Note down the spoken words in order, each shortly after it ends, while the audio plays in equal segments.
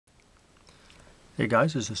Hey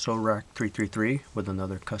guys, this is SoulRack333 with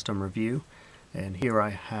another custom review, and here I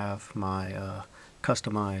have my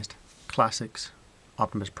customized Classics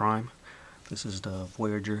Optimus Prime. This is the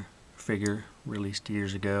Voyager figure released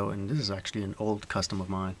years ago, and this is actually an old custom of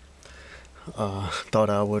mine. Thought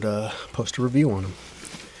I would post a review on him.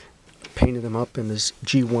 Painted him up in this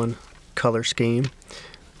G1 color scheme.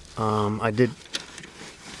 I did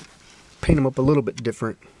paint him up a little bit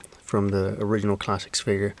different from the original Classics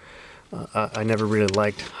figure. I never really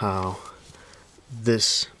liked how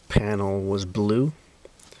this panel was blue,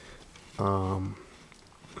 so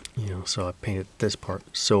I painted this part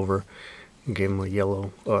silver and gave him a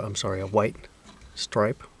a white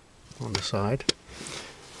stripe on the side,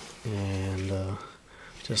 and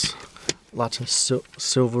just lots of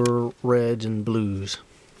silver, reds, and blues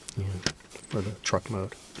for the truck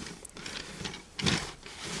mode.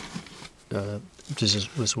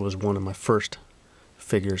 This was one of my first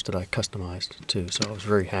figures that I customized too, so I was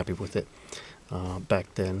very happy with it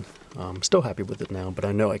back then. I'm still happy with it now, but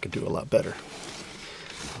I know I could do a lot better.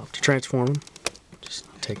 To transform him, just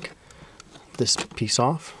take this piece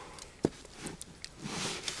off,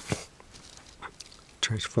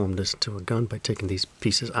 transform this into a gun by taking these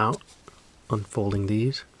pieces out, unfolding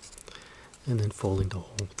these, and then folding the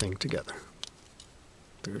whole thing together.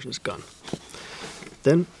 There's his gun.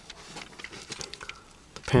 Then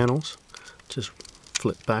the panels just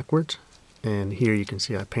flip backwards, and here you can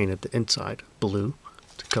see I painted the inside blue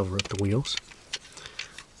to cover up the wheels.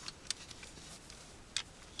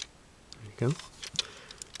 There you go.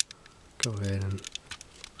 Go ahead and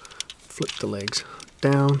flip the legs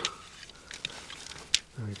down.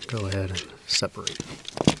 And go ahead and separate.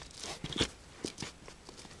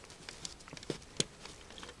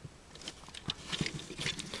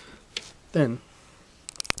 Then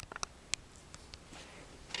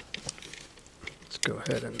go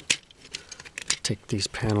ahead and take these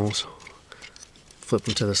panels, flip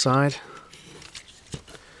them to the side,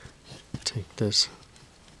 take this,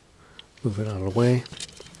 move it out of the way,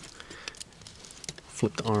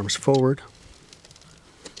 flip the arms forward,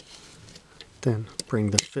 then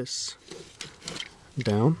bring the fists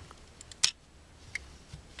down.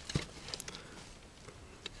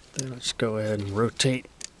 Then let's go ahead and rotate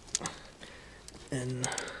and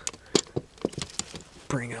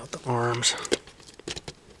bring out the arms.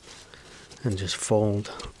 And just fold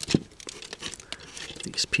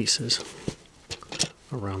these pieces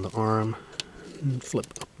around the arm and flip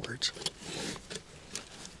upwards.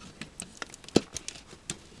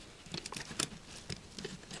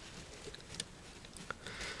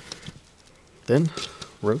 Then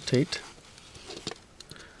rotate,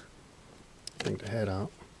 bring the head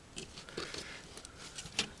out,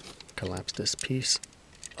 collapse this piece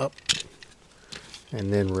up,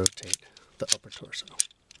 and then rotate the upper torso.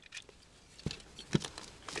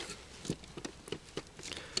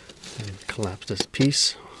 Collapse this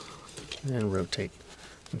piece and rotate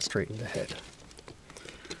and straighten the head.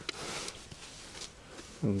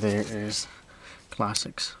 And there is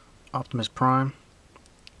Classics Optimus Prime.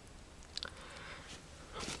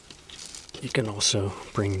 You can also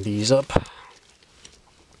bring these up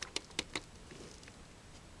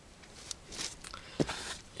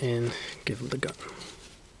and give him the gun.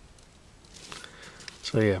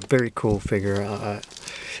 So yeah, very cool figure. I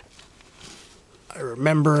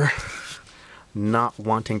remember not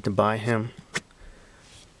wanting to buy him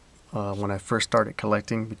when I first started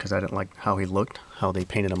collecting because I didn't like how he looked, how they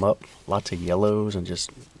painted him up. Lots of yellows and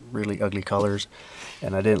just really ugly colors,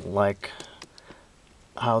 and I didn't like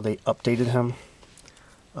how they updated him.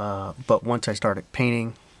 But once I started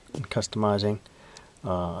painting and customizing,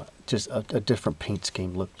 just a different paint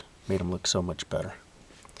scheme made him look so much better.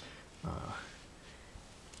 You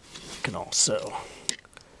can also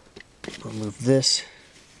remove this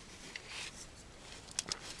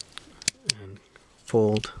and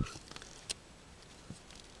fold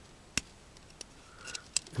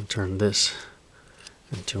and turn this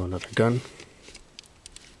into another gun.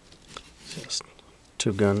 Just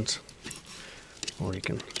two guns, or you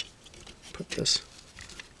can put this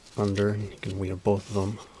under and you can wield both of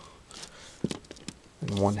them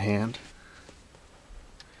in one hand.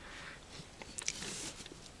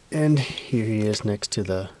 And here he is next to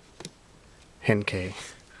the Henkei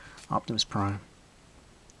Optimus Prime.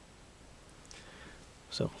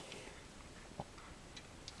 So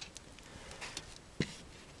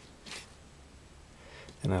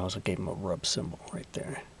and I also gave him a rub symbol right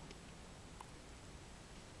there.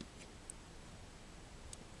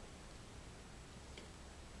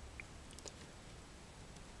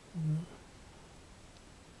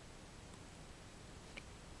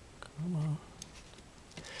 Come on.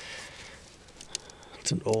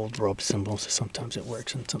 It's an old rub symbol, so sometimes it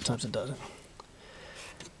works and sometimes it doesn't.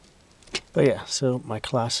 But yeah, so my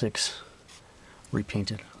Classics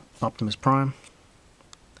repainted Optimus Prime.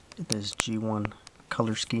 This G1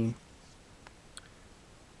 color scheme.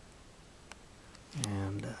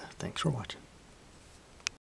 And thanks for watching.